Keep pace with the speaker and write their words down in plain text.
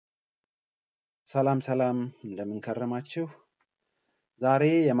ሰላም እንደምን ከረማችሁ ዛሬ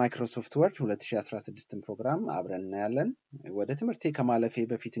የማይክሮሶፍት ወርድ 2016 ፕሮግራም አብረን እናያለን ወደ ትምህርቴ ከማለፌ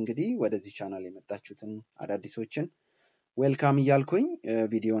በፊት እንግዲህ ወደዚህ ቻናል የመጣችሁትን አዳዲሶችን ዌልካም እያልኩኝ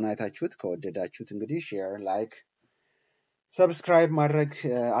ቪዲዮን አይታችሁት ከወደዳችሁት እንግዲህ ሼር ላይክ ሰብስክራይብ ማድረግ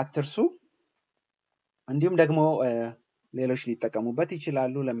አትርሱ እንዲሁም ደግሞ ሌሎች ሊጠቀሙበት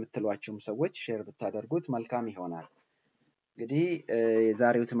ይችላሉ ለምትሏቸውም ሰዎች ሼር ብታደርጉት መልካም ይሆናል እንግዲህ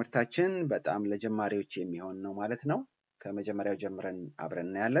የዛሬው ትምህርታችን በጣም ለጀማሪዎች የሚሆን ነው ማለት ነው ከመጀመሪያው ጀምረን አብረን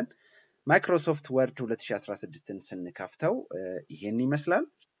እናያለን ማይክሮሶፍት ወርድ 2016ን ስንከፍተው ይሄን ይመስላል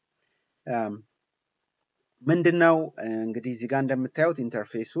ምንድነው እንግዲህ እዚህ ጋር እንደምታዩት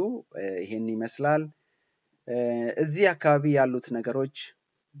ኢንተርፌሱ ይሄን ይመስላል እዚህ አካባቢ ያሉት ነገሮች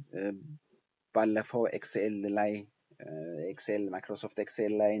ባለፈው ኤክስኤል ላይ ኤክስኤል ማይክሮሶፍት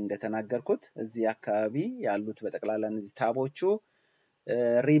ኤክስኤል ላይ እንደተናገርኩት እዚህ አካባቢ ያሉት በጠቅላላ እነዚህ ታቦቹ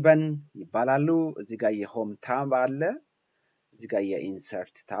ሪበን ይባላሉ እዚህ ጋር የሆም ታብ አለ እዚህ ጋር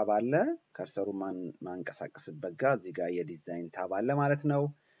የኢንሰርት ታብ አለ ከርሰሩ ማንቀሳቀስበት ጋር እዚህ ጋር የዲዛይን ታብ አለ ማለት ነው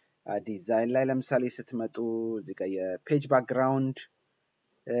ዲዛይን ላይ ለምሳሌ ስትመጡ እዚህ ጋር የፔጅ ባክግራውንድ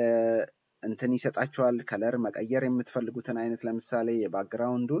እንትን ይሰጣችኋል ከለር መቀየር የምትፈልጉትን አይነት ለምሳሌ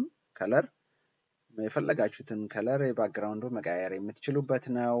የባክግራውንዱን ከለር የፈለጋችሁትን ከለር የባክግራውንዱ መቀየር የምትችሉበት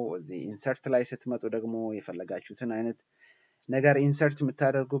ነው እዚህ ኢንሰርት ላይ ስትመጡ ደግሞ የፈለጋችሁትን አይነት ነገር ኢንሰርት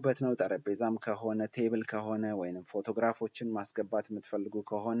የምታደርጉበት ነው ጠረጴዛም ከሆነ ቴብል ከሆነ ወይንም ፎቶግራፎችን ማስገባት የምትፈልጉ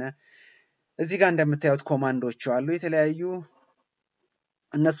ከሆነ እዚህ ጋር እንደምታዩት ኮማንዶች አሉ የተለያዩ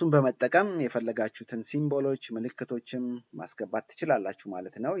እነሱን በመጠቀም የፈለጋችሁትን ሲምቦሎች ምልክቶችም ማስገባት ትችላላችሁ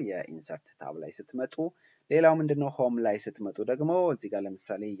ማለት ነው የኢንሰርት ታብ ላይ ስትመጡ ሌላው ምንድነው ሆም ላይ ስትመጡ ደግሞ እዚህ ጋር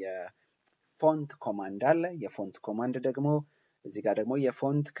ለምሳሌ የፎንት ኮማንድ አለ የፎንት ኮማንድ ደግሞ እዚህ ጋር ደግሞ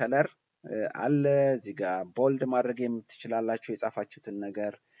የፎንት ከለር አለ እዚህ ጋር ቦልድ ማድረግ የምትችላላችሁ የጻፋችሁትን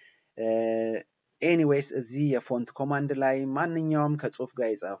ነገር ኤኒዌይስ እዚህ የፎንት ኮማንድ ላይ ማንኛውም ከጽሁፍ ጋር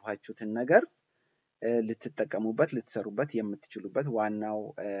የጻፋችሁትን ነገር ልትጠቀሙበት ልትሰሩበት የምትችሉበት ዋናው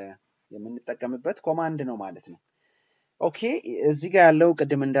የምንጠቀምበት ኮማንድ ነው ማለት ነው ኦኬ እዚህ ጋር ያለው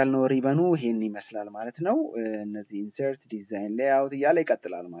ቅድም እንዳልነው ሪበኑ ይሄን ይመስላል ማለት ነው እነዚህ ኢንሰርት ዲዛይን ሌአውት እያለ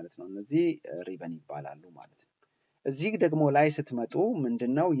ይቀጥላል ማለት ነው እነዚህ ሪበን ይባላሉ ማለት ነው እዚህ ደግሞ ላይ ስትመጡ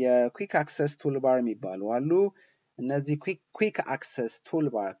ምንድነው የኩዊክ አክሰስ ቱልባር የሚባሉ አሉ እነዚህ ኩዊክ አክሰስ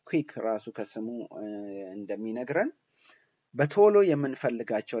ቱልባር ኩዊክ ራሱ ከስሙ እንደሚነግረን በቶሎ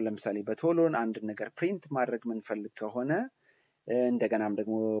የምንፈልጋቸው ለምሳሌ በቶሎን አንድ ነገር ፕሪንት ማድረግ የምንፈልግ ከሆነ እንደገናም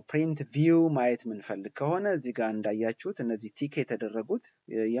ደግሞ ፕሪንት ቪው ማየት የምንፈልግ ከሆነ እዚህ ጋር እንዳያችሁት እነዚህ ቲክ የተደረጉት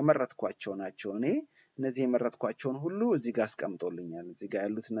የመረጥኳቸው ናቸው እኔ እነዚህ የመረጥኳቸውን ሁሉ እዚህ ጋር አስቀምጦልኛል እዚህ ጋር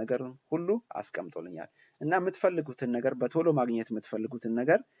ያሉት ነገር ሁሉ አስቀምጦልኛል እና የምትፈልጉትን ነገር በቶሎ ማግኘት የምትፈልጉትን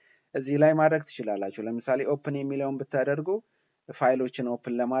ነገር እዚህ ላይ ማድረግ ትችላላችሁ ለምሳሌ ኦፕን የሚለውን ብታደርጉ ፋይሎችን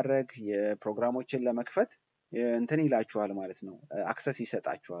ኦፕን ለማድረግ የፕሮግራሞችን ለመክፈት እንትን ይላችኋል ማለት ነው አክሰስ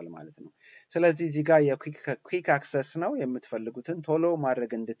ይሰጣችኋል ማለት ነው ስለዚህ እዚህ ጋር የኩዊክ አክሰስ ነው የምትፈልጉትን ቶሎ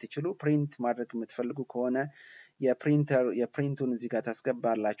ማድረግ እንድትችሉ ፕሪንት ማድረግ የምትፈልጉ ከሆነ የፕሪንቱን እዚህ ጋር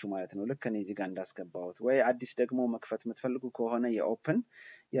ታስገባላችሁ ማለት ነው ልክ እኔ እዚህ ጋር እንዳስገባሁት ወይ አዲስ ደግሞ መክፈት የምትፈልጉ ከሆነ የኦፕን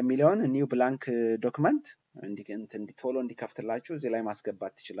የሚለውን ኒው ብላንክ ዶክመንት ቶሎ እንዲከፍትላችሁ እዚህ ላይ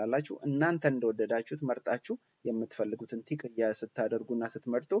ማስገባት ትችላላችሁ እናንተ እንደወደዳችሁት መርጣችሁ የምትፈልጉትን ቲክ ስታደርጉና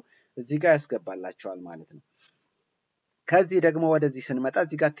ስትመርጡ እዚህ ጋር ያስገባላችኋል ማለት ነው ከዚህ ደግሞ ወደዚህ ስንመጣ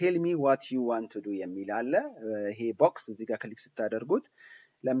እዚህ ጋር ቴል ሚ ዋት ዩ ዋንት ቱ ዱ የሚል አለ ይሄ ቦክስ እዚህ ጋር ክሊክ ስታደርጉት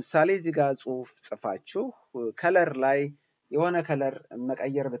ለምሳሌ እዚህ ጋር ጽሁፍ ጽፋችሁ ከለር ላይ የሆነ ከለር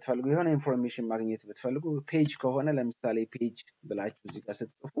መቀየር ብትፈልጉ የሆነ ኢንፎርሜሽን ማግኘት ብትፈልጉ ፔጅ ከሆነ ለምሳሌ ፔጅ ብላችሁ እዚህ ጋር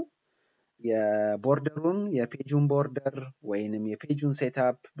ስትጽፉ የቦርደሩን የፔጁን ቦርደር ወይንም የፔጁን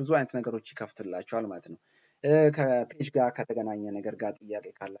ሴትአፕ ብዙ አይነት ነገሮች ይከፍትላችኋል ማለት ነው ከፔጅ ጋር ከተገናኘ ነገር ጋር ጥያቄ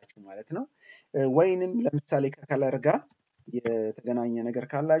ካላችሁ ማለት ነው ወይንም ለምሳሌ ከከለር ጋር የተገናኘ ነገር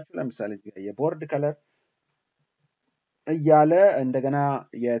ካላችሁ ለምሳሌ የቦርድ ከለር እያለ እንደገና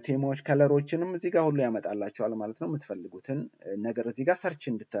የቴሞች ከለሮችንም እዚህ ጋር ሁሉ ያመጣላችኋል ማለት ነው የምትፈልጉትን ነገር እዚህ ጋር ሰርች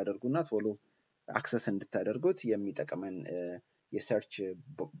እንድታደርጉና ቶሎ አክሰስ እንድታደርጉት የሚጠቅመን የሰርች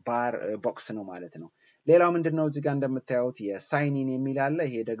ባር ቦክስ ነው ማለት ነው ሌላው ምንድነው እዚህ ጋር እንደምታዩት የሳይን ኢን የሚል አለ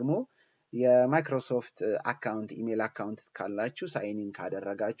ይሄ ደግሞ የማይክሮሶፍት አካውንት ኢሜል አካውንት ካላችሁ ሳይን ኢን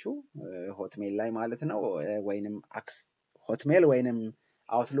ካደረጋችሁ ሆትሜል ላይ ማለት ነው ወይንም ሆትሜል ወይንም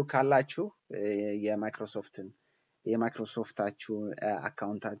አውትሉክ ካላችሁ የማይክሮሶፍታችሁ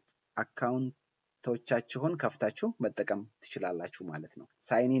አካውንቶቻችሁን ከፍታችሁ መጠቀም ትችላላችሁ ማለት ነው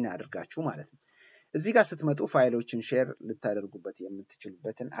ሳይን ኢን አድርጋችሁ ማለት ነው እዚህ ጋር ስትመጡ ፋይሎችን ሼር ልታደርጉበት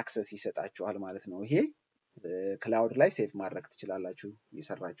የምትችሉበትን አክሰስ ይሰጣችኋል ማለት ነው ይሄ ክላውድ ላይ ሴቭ ማድረግ ትችላላችሁ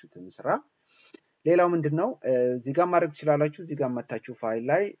የሰራችሁትን ስራ ሌላው ምንድነው እዚህ ጋር ማድረግ ትችላላችሁ እዚህ ጋር መታችሁ ፋይል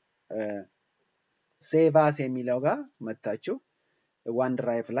ላይ ሴቭ አስ የሚለው ጋር መጣችሁ ዋን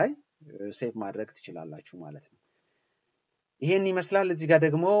ድራይቭ ላይ ሴቭ ማድረግ ትችላላችሁ ማለት ነው። ይሄን ይመስላል። እዚህ ጋር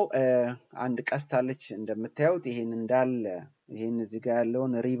ደግሞ አንድ ቀስት አለች እንደምታዩት። ይሄን እንዳለ ይሄን እዚህ ጋር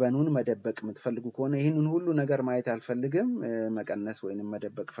ያለውን ሪበኑን መደበቅ የምትፈልጉ ከሆነ ይሄንን ሁሉ ነገር ማየት አልፈልግም መቀነስ ወይንም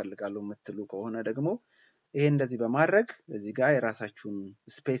መደበቅ ፈልጋለሁ የምትሉ ከሆነ ደግሞ ይሄ እንደዚህ በማድረግ እዚህ ጋር የራሳችሁን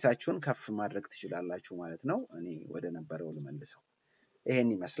ስፔሳችሁን ከፍ ማድረግ ትችላላችሁ ማለት ነው። እኔ ወደ ነበረው ልመልሰው። ይሄን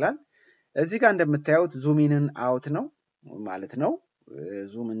ይመስላል። እዚህ ጋር እንደምታዩት ዙም ኢንን አውት ነው ማለት ነው።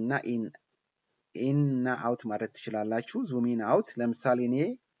 ዙም እና ኢን እና አውት ማድረግ ትችላላችሁ። ዙም ኢን አውት ለምሳሌ እኔ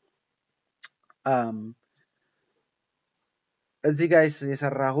እዚህ ጋር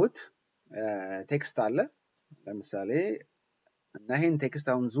የሰራሁት ቴክስት አለ ለምሳሌ እና ይሄን ቴክስት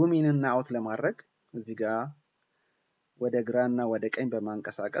አሁን ዙም ኢን እና አውት ለማድረግ እዚህ ጋር ወደ ግራና ወደ ቀኝ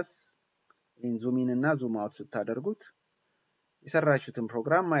በማንቀሳቀስ ኢን ዙም ኢን እና ዙም አውት ስታደርጉት የሰራችሁትን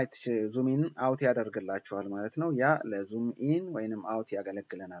ፕሮግራም ማየት ዙም ኢን አውት ያደርግላችኋል ማለት ነው። ያ ለዙም ኢን ወይንም አውት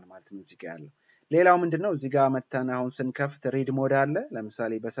ያገለግለናል ማለት ነው። እዚህ ጋር ያለው ሌላው ምንድነው እዚህ ጋር መተን አሁን ስንከፍት ሪድ ሞድ አለ።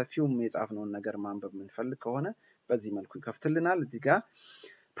 ለምሳሌ በሰፊውም የጻፍነውን ነገር ማንበብ የምንፈልግ ከሆነ በዚህ መልኩ ይከፍትልናል። እዚህ ጋር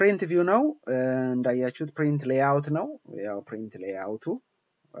ፕሪንት ቪው ነው እንዳያችሁት ፕሪንት ሌአውት ነው። ያው ፕሪንት ሌአውቱ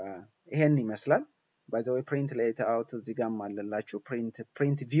ይሄን ይመስላል። ባይ ዘ ወይ ፕሪንት ሌአውት እዚህ ጋርም አለላችሁ።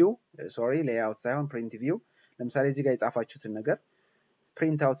 ፕሪንት ቪው ሶሪ ሌአውት ሳይሆን ፕሪንት ቪው። ለምሳሌ እዚህ ጋር የጻፋችሁትን ነገር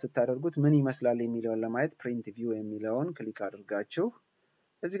ፕሪንት አውት ስታደርጉት ምን ይመስላል የሚለውን ለማየት ፕሪንት ቪው የሚለውን ክሊክ አድርጋችሁ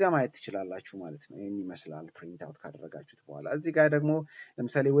እዚህ ጋር ማየት ትችላላችሁ ማለት ነው። ይሄን ይመስላል ፕሪንት አውት ካደረጋችሁት በኋላ። እዚህ ጋር ደግሞ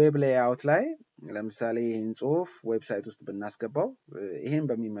ለምሳሌ ዌብ ሌአውት ላይ ለምሳሌ ይሄን ጽሁፍ ዌብሳይት ውስጥ ብናስገባው ይሄን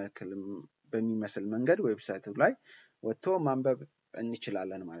በሚመስል መንገድ ዌብሳይቱ ላይ ወጥቶ ማንበብ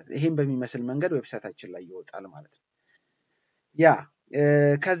እንችላለን ማለት ነው። ይሄን በሚመስል መንገድ ዌብሳይታችን ላይ ይወጣል ማለት ነው። ያ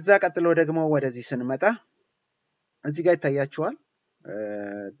ከዛ ቀጥሎ ደግሞ ወደዚህ ስንመጣ እዚህ ጋር ይታያችኋል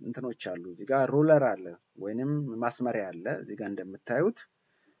እንትኖች አሉ። እዚህ ጋር ሩለር አለ ወይንም ማስመሪያ አለ። እዚህ ጋር እንደምታዩት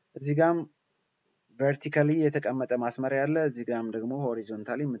እዚህ ጋርም ቨርቲካሊ የተቀመጠ ማስመሪያ አለ። እዚህ ጋርም ደግሞ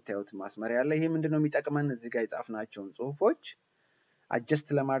ሆሪዞንታሊ የምታዩት ማስመሪያ አለ። ይሄ ምንድነው የሚጠቅመን እዚህ ጋር የጻፍናቸውን ጽሁፎች አጀስት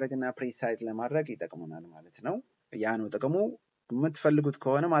ለማድረግና ፕሪሳይዝ ለማድረግ ይጠቅሙናል ማለት ነው። ያ ነው ጥቅሙ። የምትፈልጉት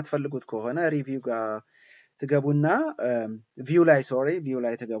ከሆነ ማትፈልጉት ከሆነ ሪቪው ጋር ትገቡና ቪው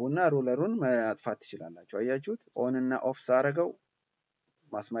ላይ ትገቡና ሩለሩን ማጥፋት ትችላላችሁ። አያችሁት? ኦን እና ኦፍ ሳረገው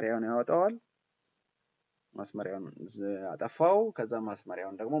ማስመሪያውን ያወጣዋል። ማስመሪያውን አጠፋው። ከዛ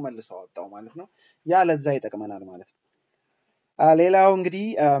ማስመሪያውን ደግሞ መልሶ አወጣው ማለት ነው። ያ ለዛ ይጠቅመናል ማለት ነው። ሌላው እንግዲህ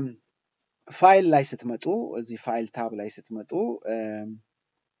ፋይል ላይ ስትመጡ እዚህ ፋይል ታብ ላይ ስትመጡ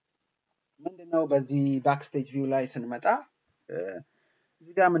ምንድነው በዚህ ባክስቴጅ ቪው ላይ ስንመጣ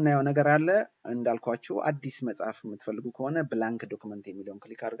እዚህ ጋር የምናየው ነገር አለ። እንዳልኳችሁ አዲስ መጽሐፍ የምትፈልጉ ከሆነ ብላንክ ዶክመንት የሚለውን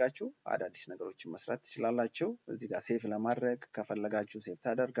ክሊክ አድርጋችሁ አዳዲስ ነገሮችን መስራት ትችላላችሁ። እዚህ ጋር ሴቭ ለማድረግ ከፈለጋችሁ ሴቭ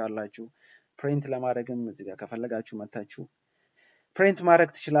ታደርጋላችሁ። ፕሪንት ለማድረግም እዚህ ጋር ከፈለጋችሁ መታችሁ ፕሪንት ማድረግ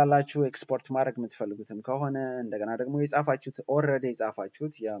ትችላላችሁ። ኤክስፖርት ማድረግ የምትፈልጉትም ከሆነ እንደገና ደግሞ የጻፋችሁት ኦልሬዲ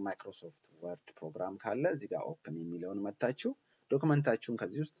የጻፋችሁት የማይክሮሶፍት ወርድ ፕሮግራም ካለ እዚህ ጋር ኦፕን የሚለውን መታችሁ ዶክመንታችሁን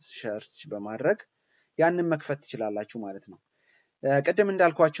ከዚህ ውስጥ ሰርች በማድረግ ያንን መክፈት ትችላላችሁ ማለት ነው። ቅድም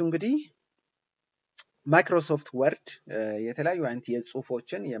እንዳልኳችሁ እንግዲህ ማይክሮሶፍት ወርድ የተለያዩ አይነት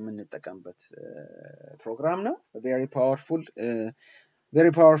የጽሁፎችን የምንጠቀምበት ፕሮግራም ነው። ቬሪ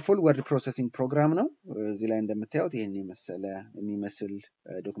ፓወርፉል ወርድ ፕሮሰሲንግ ፕሮግራም ነው። እዚህ ላይ እንደምታዩት ይሄን የሚመስል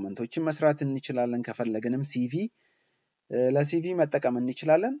ዶክመንቶችን መስራት እንችላለን። ከፈለግንም ሲቪ ለሲቪ መጠቀም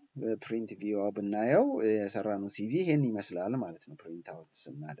እንችላለን። ፕሪንት ቪው ብናየው የሰራነው ሲቪ ይሄን ይመስላል ማለት ነው። ፕሪንት አውት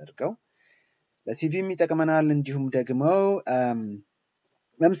ስናደርገው ለሲቪም ይጠቅመናል። እንዲሁም ደግሞ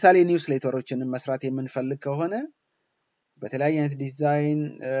ለምሳሌ ኒውስሌተሮችን መስራት የምንፈልግ ከሆነ በተለያየ አይነት ዲዛይን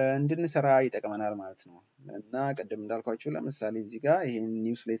እንድንሰራ ይጠቅመናል ማለት ነው። እና ቅድም እንዳልኳችሁ ለምሳሌ እዚህ ጋር ይሄን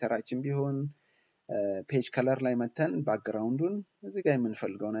ኒውስሌተራችን ቢሆን ፔጅ ከለር ላይ መተን ባክግራውንዱን እዚህ ጋር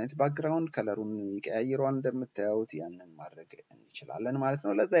የምንፈልገውን አይነት ባክግራውንድ ከለሩን ይቀያይረዋል። እንደምታዩት ያንን ማድረግ እንችላለን ማለት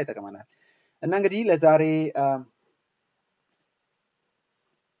ነው። ለዛ ይጠቅመናል። እና እንግዲህ ለዛሬ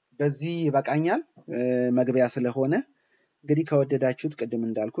በዚህ ይበቃኛል መግቢያ ስለሆነ። እንግዲህ ከወደዳችሁት ቅድም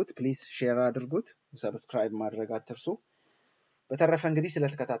እንዳልኩት ፕሊዝ ሼር አድርጉት፣ ሰብስክራይብ ማድረግ አትርሱ። በተረፈ እንግዲህ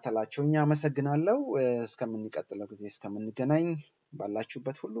ስለተከታተላችሁ እኛ አመሰግናለሁ። እስከምንቀጥለው ጊዜ እስከምንገናኝ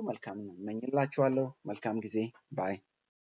ባላችሁበት ሁሉ መልካም እመኝላችኋለሁ። መልካም ጊዜ ባይ